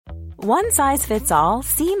One size fits all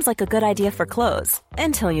seems like a good idea for clothes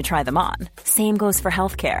until you try them on. Same goes for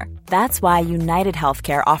healthcare. That's why United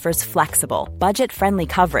Healthcare offers flexible, budget-friendly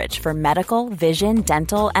coverage for medical, vision,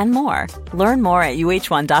 dental, and more. Learn more at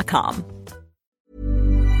uh1.com.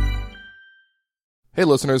 Hey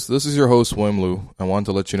listeners, this is your host, William Liu. I wanted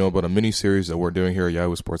to let you know about a mini-series that we're doing here at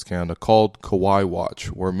Yahoo Sports Canada called Kawhi Watch,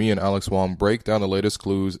 where me and Alex Wong break down the latest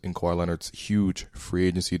clues in Kawhi Leonard's huge free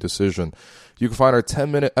agency decision. You can find our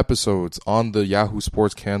 10-minute episodes on the Yahoo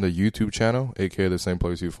Sports Canada YouTube channel, aka the same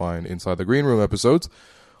place you find Inside the Green Room episodes,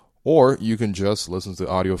 or you can just listen to the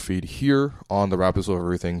audio feed here on the Raptors of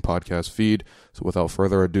Everything podcast feed. So without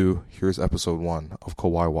further ado, here's episode 1 of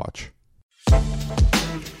Kawhi Watch.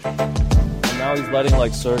 Now he's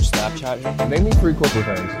letting Serge Snapchat him. Name me 3 Clipper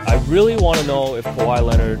fans. I really want to know if Kawhi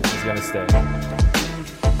Leonard is going to stay.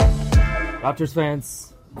 Raptors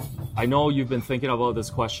fans, I know you've been thinking about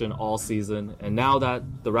this question all season, and now that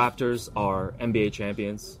the Raptors are NBA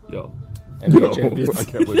champions, champions. I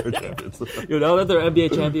can't believe they're champions. Now that they're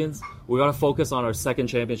NBA champions, we got to focus on our second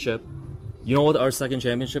championship. You know what our second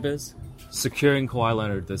championship is? Securing Kawhi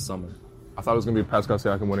Leonard this summer. I thought it was going to be Pascal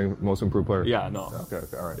Siakam winning Most Improved Player. Yeah, no. Okay,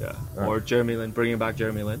 all right. Yeah. All Or right. Jeremy Lin, bringing back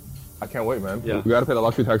Jeremy Lin. I can't wait, man. Yeah. We got to pay the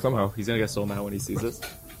luxury tax somehow. He's going to get so mad when he sees this.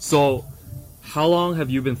 So, how long have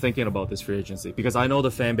you been thinking about this free agency? Because I know the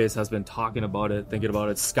fan base has been talking about it, thinking about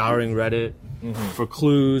it, scouring Reddit for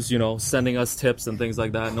clues, sending us tips and things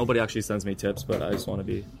like that. Nobody actually sends me tips, but I just want to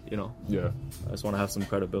be, Yeah. I just want to have some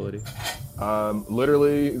credibility.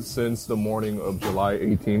 Literally since the morning of July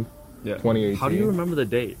 18th. Yeah. 2018. How do you remember the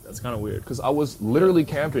date? That's kind of weird. Because I was literally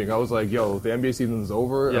camping. I was like, yo, the NBA season's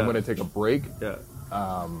over. Yeah. I'm going to take a break. Yeah.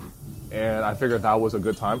 And I figured that was a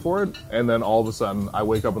good time for it. And then all of a sudden, I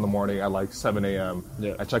wake up in the morning at 7 a.m.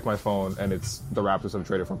 Yeah. I check my phone, and it's the Raptors have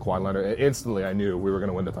traded for Kawhi Leonard. And instantly, I knew we were going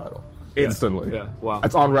to win the title. Instantly. Yeah. Wow.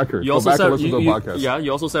 It's on record. You Go also back said and listen to the podcast. Yeah.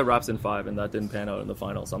 You also said Raps in 5, and that didn't pan out in the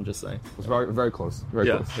finals. I'm just saying. It was very, very close. Very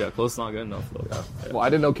close. Yeah. Close is not good enough though. Yeah. Well, I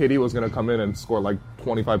didn't know KD was going to come in and score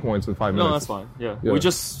 25 points in 5 minutes. No, that's fine. Yeah. Yeah. We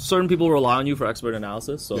just certain people rely on you for expert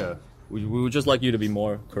analysis, so Yeah. we would just like you to be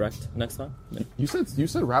more correct next time. You said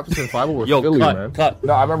Raptors in 5 were Yo, Philly, cut, man. cut.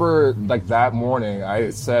 No, I remember that morning I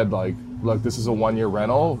said look, this is a 1-year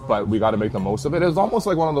rental, but we got to make the most of it. It was almost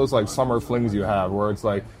like one of those summer flings you have where it's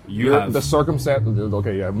the circumstance.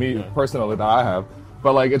 Okay, yeah, me personally that I have,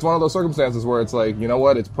 but it's one of those circumstances where it's you know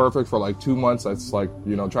what, it's perfect for 2 months. Let's try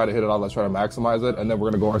to hit it off. Let's try to maximize it, and then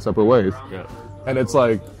we're gonna go our separate ways. Yeah. And it's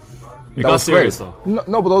It got serious though.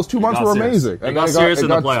 No, but those 2 months were amazing. It got serious in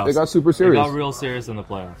the playoffs. It got super serious. It got real serious in the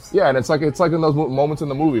playoffs. Yeah, and it's like in those moments in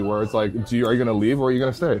the movie where it's are you gonna leave or are you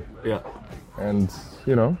gonna stay? Yeah. And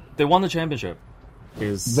They won the championship.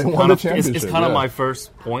 It's kind of my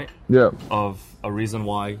first point of a reason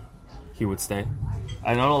why he would stay.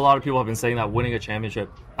 I know a lot of people have been saying that winning a championship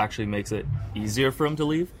actually makes it easier for him to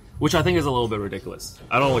leave, which I think is a little bit ridiculous.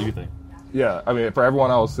 I don't know what you think. Yeah, I mean, for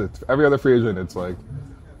everyone else, every other free agent, it's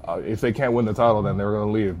if they can't win the title, then they're going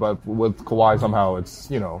to leave. But with Kawhi, somehow it's,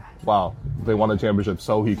 wow, they won the championship,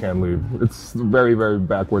 so he can leave. It's very, very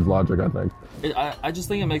backwards logic, I think. I just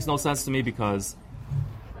think it makes no sense to me because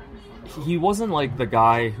he wasn't the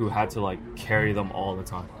guy who had to carry them all the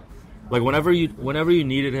time. Whenever you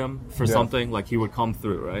needed him for something, he would come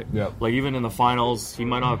through, right? Yeah. Even in the finals, he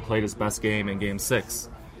might not have played his best game in Game 6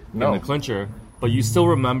 in No. the clincher, but you still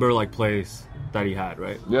remember plays that he had,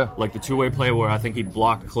 right? Yeah. The two-way play where I think he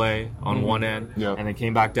blocked Clay on one end Yeah. and then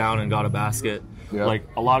came back down and got a basket. Yeah.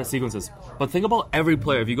 A lot of sequences. But think about every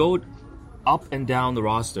player. If you go up and down the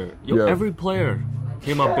roster, every player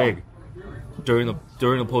came up big during the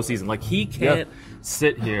postseason. He can't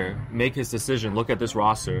sit here, make his decision, look at this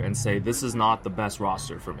roster, and say this is not the best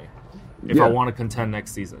roster for me if I want to contend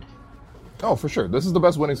next season. Oh, for sure. This is the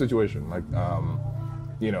best winning situation. I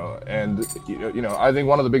think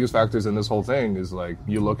one of the biggest factors in this whole thing is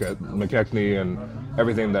you look at McKechnie and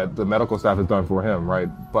everything that the medical staff has done for him, right?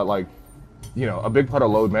 But a big part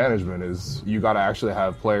of load management is you got to actually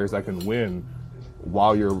have players that can win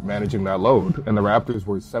while you're managing that load. And the Raptors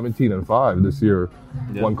were 17-5 this year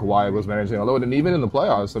when Kawhi was managing that load. And even in the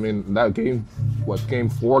playoffs, I mean, that game, game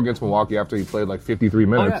 4 against Milwaukee after he played 53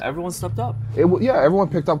 minutes. Oh, yeah, everyone stepped up. Everyone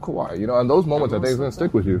picked up Kawhi. And those moments, I think, is going to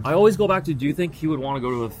stick with you. I always go back to, do you think he would want to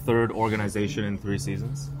go to a third organization in 3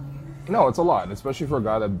 seasons? No, it's a lot, especially for a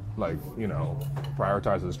guy that,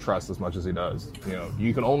 prioritizes trust as much as he does.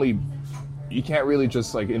 You can't really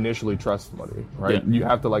just initially trust somebody, right? Yeah. You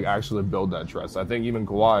have to actually build that trust. I think even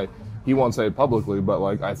Kawhi, he won't say it publicly, but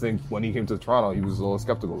like I think when he came to Toronto, he was a little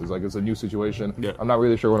skeptical. He's like, it's a new situation. Yeah. I'm not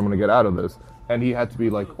really sure what I'm going to get out of this. And he had to be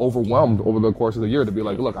like overwhelmed over the course of the year to be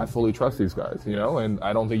like, look, I fully trust these guys, you know, and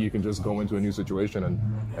I don't think you can just go into a new situation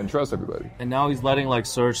and trust everybody. And now he's letting like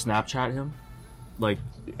Serge Snapchat him, like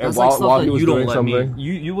And that's while- like stuff while that he was you don't doing let something?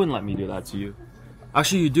 me. You wouldn't let me do that to you.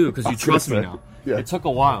 Actually, you do because you was trust me gonna say, now. yeah. It took a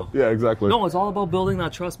while. Yeah, exactly. No, it's all about building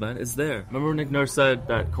that trust, man. It's there. Remember when Nick Nurse said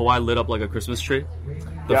that Kawhi lit up like a Christmas tree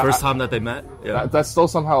the Yeah, first time that they met? Yeah. That's still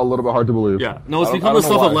somehow a little bit hard to believe. Yeah, no, it's I don't- become I the don't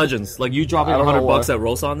know stuff of why. legends. Like you dropping I don't know $100 why. at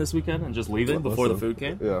Rosan this weekend and just leaving before the food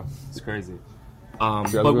came. Yeah. It's crazy. You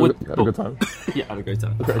had But a what? good, had a good time. Yeah, I had a great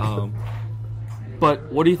time.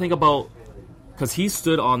 But what do you think about? Because he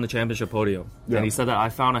stood on the championship podium Yeah. and he said that I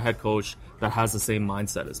found a head coach that has the same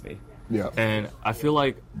mindset as me. Yeah. And I feel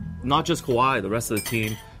like not just Kawhi, the rest of the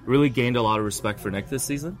team really gained a lot of respect for Nick this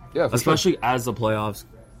season. Yeah, for especially as the playoffs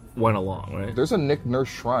went along, right? There's a Nick Nurse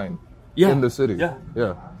shrine Yeah. in the city. Yeah.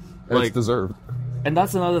 Yeah. And Like- it's deserved. And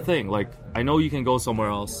that's another thing. Like, I know you can go somewhere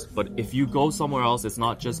else, but if you go somewhere else, it's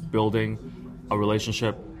not just building a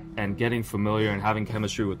relationship and getting familiar and having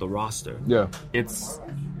chemistry with the roster. Yeah. It's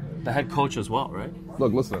the head coach as well, right?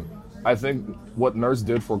 Look, listen. I think what Nurse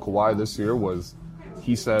did for Kawhi this year was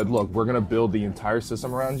he said, look, we're going to build the entire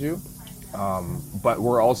system around you, but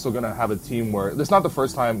we're also going to have a team where it's not the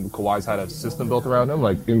first time Kawhi's had a system built around him,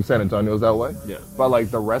 like in San Antonio is that way. Yeah. But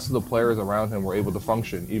like the rest of the players around him were able to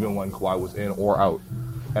function even when Kawhi was in or out.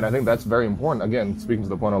 And I think that's very important. Again, speaking to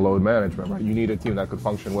the point of load management, right? You need a team that could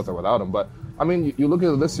function with or without him. But I mean, you look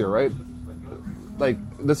at it this year, right? Like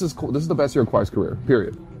this is the best year of Kawhi's career,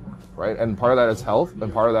 period. Right? And part of that is health,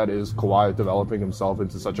 and part of that is Kawhi developing himself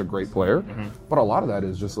into such a great player. Mm-hmm. But a lot of that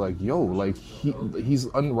is just like, like he's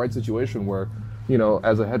in the right situation where, you know,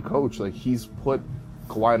 as a head coach, like he's put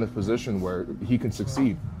Kawhi in a position where he can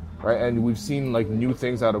succeed. Right? And we've seen like new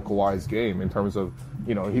things out of Kawhi's game in terms of,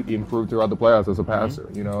 you know, he improved throughout the playoffs as a passer.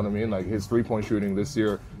 You know what I mean? Like his 3-point shooting this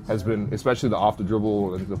year has been, especially the off the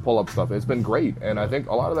dribble and the pull up stuff, it's been great. And I think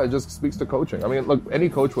a lot of that just speaks to coaching. I mean, look, any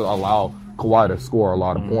coach would allow Kawhi to score a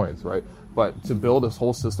lot of points, right? But to build this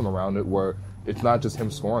whole system around it where it's not just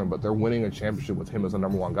him scoring, but they're winning a championship with him as the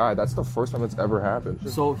number one guy, that's the first time it's ever happened.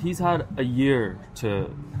 So he's had a year to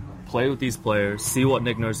play with these players, see what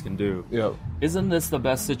Nick Nurse can do. Yeah. Isn't this the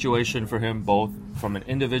best situation for him, both from an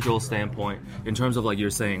individual standpoint, in terms of like you're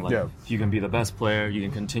saying, like Yeah. if you can be the best player, you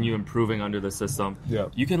can continue improving under the system. Yeah.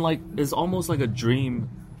 You can like it's almost like a dream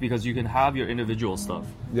because you can have your individual stuff,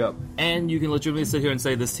 Yeah. and you can legitimately sit here and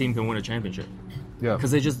say this team can win a championship Yeah.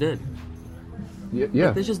 because they just did.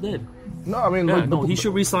 Yeah. They just did. No, I mean, Yeah, like, no, he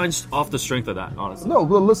should resign off the strength of that. Honestly. No,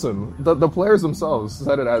 but listen, the players themselves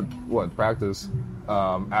said it at practice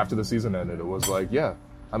after the season ended. It was like, yeah,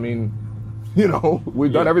 I mean, you know,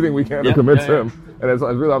 we've done everything we can to Yeah, convince yeah, yeah. him, and it's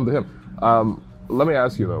really up to him. Let me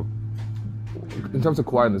ask you though, in terms of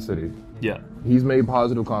Kawhi in the city, Yeah. he's made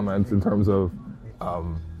positive comments in terms of,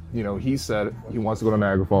 you know, he said he wants to go to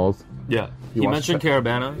Niagara Falls. Yeah. He wants to mentioned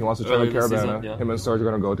Caravana. He wants to try to earlier this Caravana. season, yeah. Him and Serge are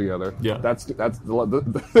going to go together. Yeah. That's the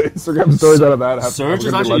Instagram stories out of that. Serge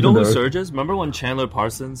is actually, you know who Serge is? Remember when Chandler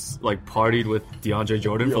Parsons like partied with DeAndre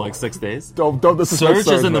Jordan for like 6 days? Don't disrespect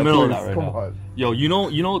Surge is in the man, middle of please. that right Come now. on. Yo, you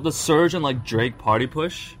know the Surge and like Drake party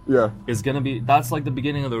push Yeah. is gonna be that's like the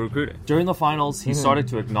beginning of the recruiting. During the finals, he started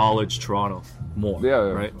to acknowledge Toronto more. Yeah,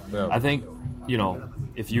 yeah, right. yeah. I think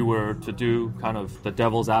if you were to do kind of the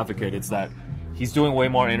devil's advocate, it's that he's doing way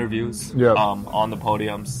more interviews Yeah. on the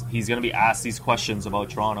podiums. He's gonna be asked these questions about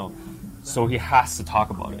Toronto, so he has to talk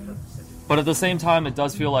about it. But at the same time, it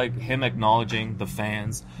does feel like him acknowledging the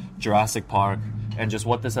fans, Jurassic Park, and just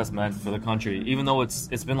what this has meant for the country. Even though it's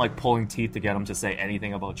been like pulling teeth to get him to say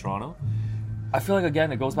anything about Toronto, I feel like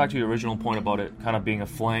again it goes back to your original point about it kind of being a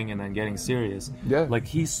fling and then getting serious. Yeah. Like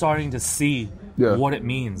he's starting to see Yeah. what it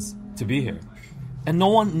means to be here, and no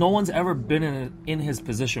one's ever been in his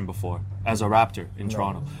position before as a Raptor in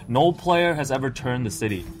Toronto. No player has ever turned the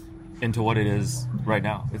city into what it is right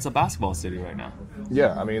now. It's a basketball city right now.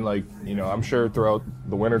 Yeah, I mean, like, you know, I'm sure throughout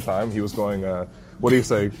the wintertime he was going, what do you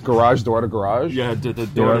say, garage door to garage? Yeah, the You know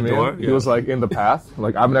door what to I mean? door. He was like in the path.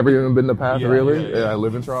 Like I've never even been in the path Yeah, really. yeah. I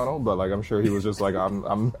live in Toronto, but like I'm sure he was just like,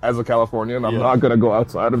 I'm as a Californian, I'm Yeah. not gonna go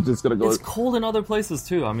outside. I'm just gonna go. It's cold in other places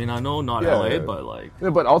too. I mean, I know not Yeah, LA, yeah. but like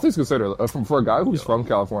Yeah, but all things considered, for a guy who's from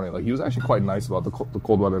California, like he was actually quite nice about the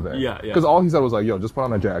cold weather thing. Yeah, yeah. Because all he said was like, "Yo, just put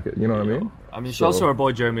on a jacket." You know what I mean? I mean, So- shouts to our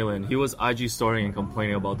boy Jeremy Lin. He was IG storying and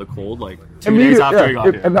complaining about the cold like 2 Immediate- days after he got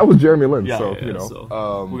yeah, here. and that was Jeremy Lin. Yeah, so yeah, you know,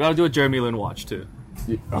 so we got to do a Jeremy Lin watch too.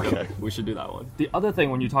 okay, We should do that one. The other thing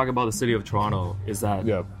when you talk about the city of Toronto is that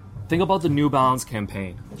yeah, think about the New Balance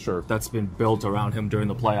campaign sure, that's been built around him during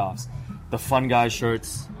the playoffs. the Fun Guy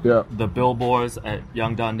shirts, the billboards at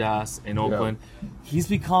Young Dundas in Oakland. He's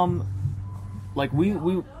become like we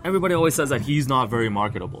everybody always says that he's not very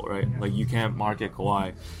marketable, right? Like you can't market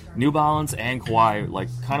Kawhi. New Balance and Kawhi like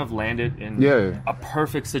kind of landed in a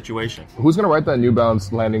perfect situation. Who's gonna write that New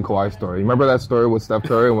Balance landing Kawhi story? Remember that story with Steph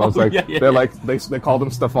Curry when it was like they called him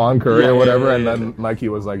Stephon Curry or whatever, and then Nike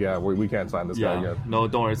was like, we can't sign this guy yet. No,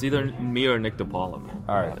 don't worry. It's either me or Nick DePaula, man.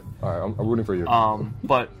 All right. I'm rooting for you.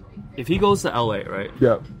 But if he goes to LA, right?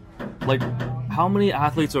 Yeah. Like, how many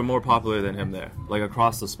athletes are more popular than him there? Like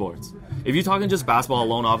across the sports. If you're talking just basketball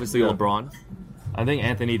alone, obviously LeBron. I think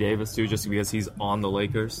Anthony Davis too, just because he's on the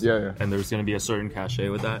Lakers. Yeah. And there's going to be a certain cachet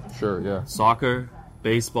with that. Sure, yeah. Soccer,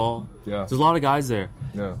 baseball. Yeah. There's a lot of guys there.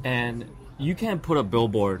 Yeah. And you can't put a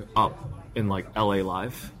billboard up in like LA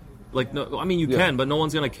Live. Like, no, I mean, you can, but no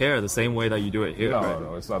one's going to care the same way that you do it here. No, right?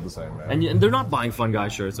 no, it's not the same, man. And they're not buying Fun Guy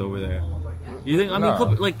shirts over there. You think, I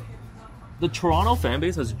mean, like, the Toronto fan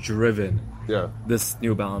base has driven this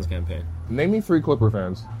New Balance campaign. Name me 3 Clipper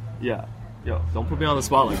fans. Yeah. Yo, don't put me on the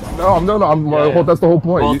spot like that. No, that's the whole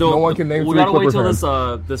point. Well, no one can name 3 we gotta Clipper wait fans.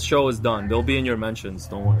 till this show is done. They'll be in your mentions.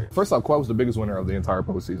 Don't worry. First off, Kawhi was the biggest winner of the entire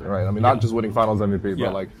postseason, right? I mean, not just winning Finals MVP,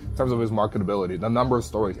 but like in terms of his marketability, the number of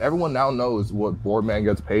stories. Everyone now knows what Boardman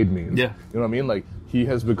gets paid means. Yeah. You know what I mean? Like he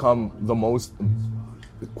has become the most,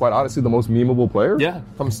 quite honestly, the most memeable player. Yeah.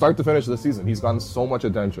 From start to finish of the season, he's gotten so much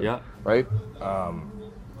attention. Yeah. Right.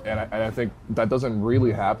 And I think that doesn't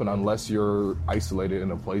really happen unless you're isolated in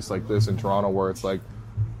a place like this in Toronto, where it's like,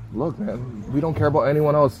 look, man, we don't care about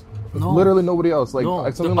anyone else. Literally nobody else. Like,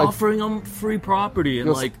 they're offering them free property and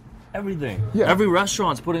like everything. Yeah. Every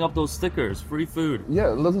restaurant's putting up those stickers, free food.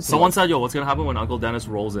 Yeah. Someone said, what's going to happen when Uncle Dennis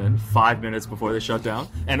rolls in 5 minutes before they shut down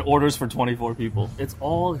and orders for 24 people? It's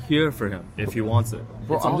all here for him if he wants it.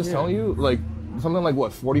 Bro, I'm just telling you, like, something like,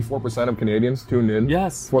 44% of Canadians tuned in?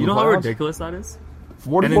 Yes. For you know how ridiculous that is?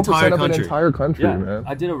 44% of an entire country, man.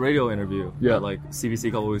 I did a radio interview at like CBC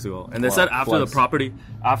a couple weeks ago, and they said after the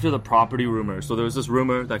property rumor. So there was this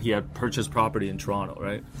rumor that he had purchased property in Toronto,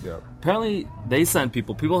 right? Yeah. Apparently, they sent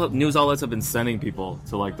people. News outlets have been sending people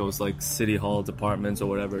to like those like city hall departments or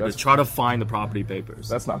whatever to try to find the property papers.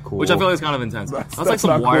 That's not cool. Which I feel like is kind of intense. That's like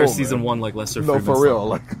some Wire season 1 like Lester Freeman. No, for real.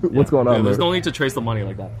 Like, what's going on there? There's no need to trace the money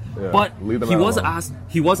like that. Yeah. But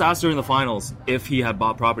he was asked during the finals if he had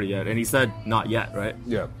bought property yet, and he said not yet, right?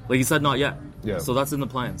 Yeah. Like he said, not yet. Yeah. So that's in the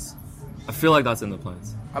plans. I feel like that's in the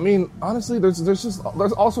plans. I mean, honestly, there's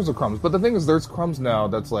all sorts of crumbs. But the thing is, there's crumbs now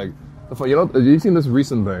that's like, you've seen this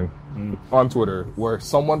recent thing on Twitter where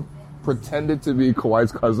someone pretended to be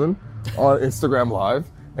Kawhi's cousin on Instagram Live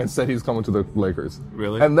and said he's coming to the Lakers.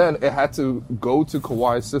 Really? And then it had to go to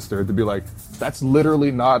Kawhi's sister to be like, that's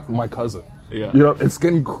literally not my cousin. Yeah. It's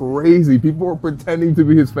getting crazy. People are pretending to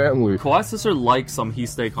be his family. Kawhi's sister likes some he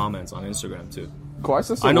stay comments on Instagram too. Kawhi's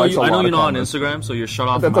sister I know likes you're not on comments. Instagram, so you're shut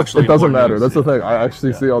off from actually it doesn't matter. news. That's the thing. I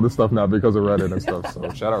actually see all this stuff now because of Reddit and stuff. So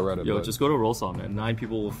shout out Reddit. Yo, just go to Rollsaw, man. 9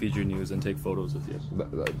 people will feed your news and take photos with you.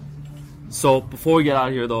 So before we get out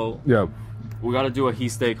of here, though, we got to do a he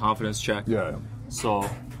stay confidence check. Yeah. So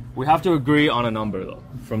we have to agree on a number though,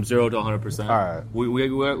 from 0 to 100%. All right.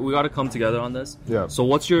 We got to come together on this. Yeah. So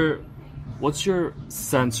what's your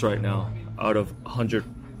sense right now out of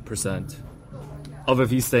 100% of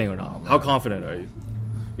if he's staying or not? How confident are you?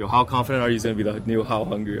 Yo, how confident are you he's going to be the new How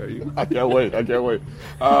Hungry Are You? I can't wait.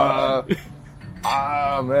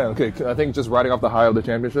 Man. Okay, I think just riding off the high of the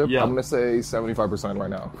championship, I'm going to say 75% right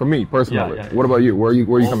now. For me, personally. Yeah. What about you? Where are you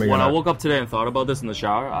coming in When at? I woke up today and thought about this in the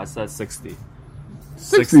shower, I said 60.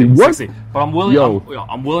 60? What? 60. But I'm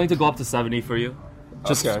willing to go up to 70 for you.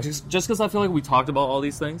 Just because I feel like we talked about all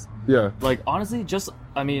these things. Yeah. Like, honestly,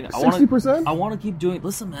 60%? I want to keep doing...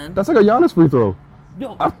 Listen, man. That's like a Giannis free throw.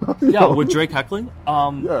 No. Yeah, with Drake heckling.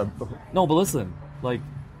 Yeah. No, but listen. Like,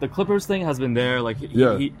 the Clippers thing has been there. Like,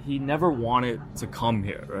 he never wanted to come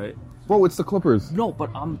here, right? Bro, it's the Clippers. No, but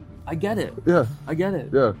I get it. Yeah. I get it.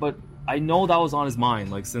 Yeah. But I know that was on his mind,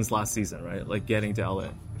 like, since last season, right? Like, getting to LA.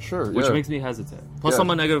 Sure, Which makes me hesitant. Plus, I'm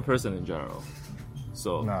a negative person in general.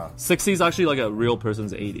 So, 60 is actually like a real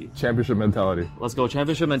person's 80. Championship mentality. Let's go.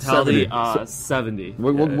 Championship mentality, 70.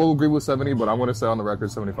 We'll agree with 70, but I'm going to say on the record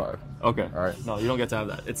 75. Okay. All right. No, you don't get to have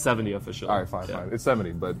that. It's 70 officially. All right, fine. It's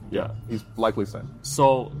 70, but he's likely staying.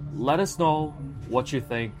 So, let us know what you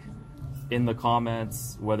think in the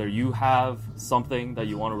comments, whether you have something that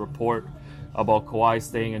you want to report about Kawhi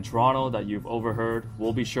staying in Toronto that you've overheard.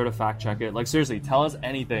 We'll be sure to fact check it. Like, seriously, tell us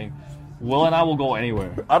anything. Will and I will go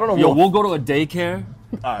anywhere. I don't know. Yo, we'll go to a daycare.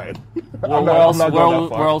 All right. Where else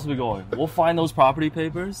are we going? We'll find those property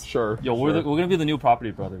papers. Sure. Yo, we're going to be the new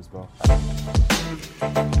property brothers, bro.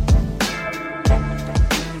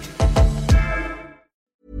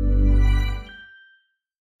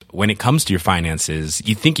 when it comes to your finances,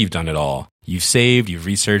 you think you've done it all. You've saved, you've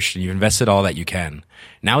researched, and you've invested all that you can.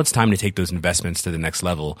 Now it's time to take those investments to the next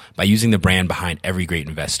level by using the brand behind every great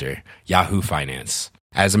investor, Yahoo Finance.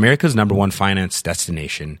 As America's #1 finance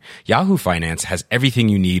destination, Yahoo Finance has everything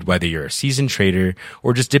you need, whether you're a seasoned trader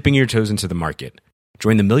or just dipping your toes into the market.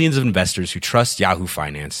 Join the millions of investors who trust Yahoo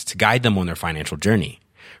Finance to guide them on their financial journey.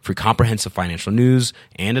 For comprehensive financial news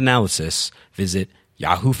and analysis, visit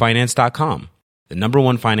yahoofinance.com, the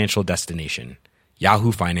 #1 financial destination,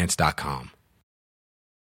 yahoofinance.com.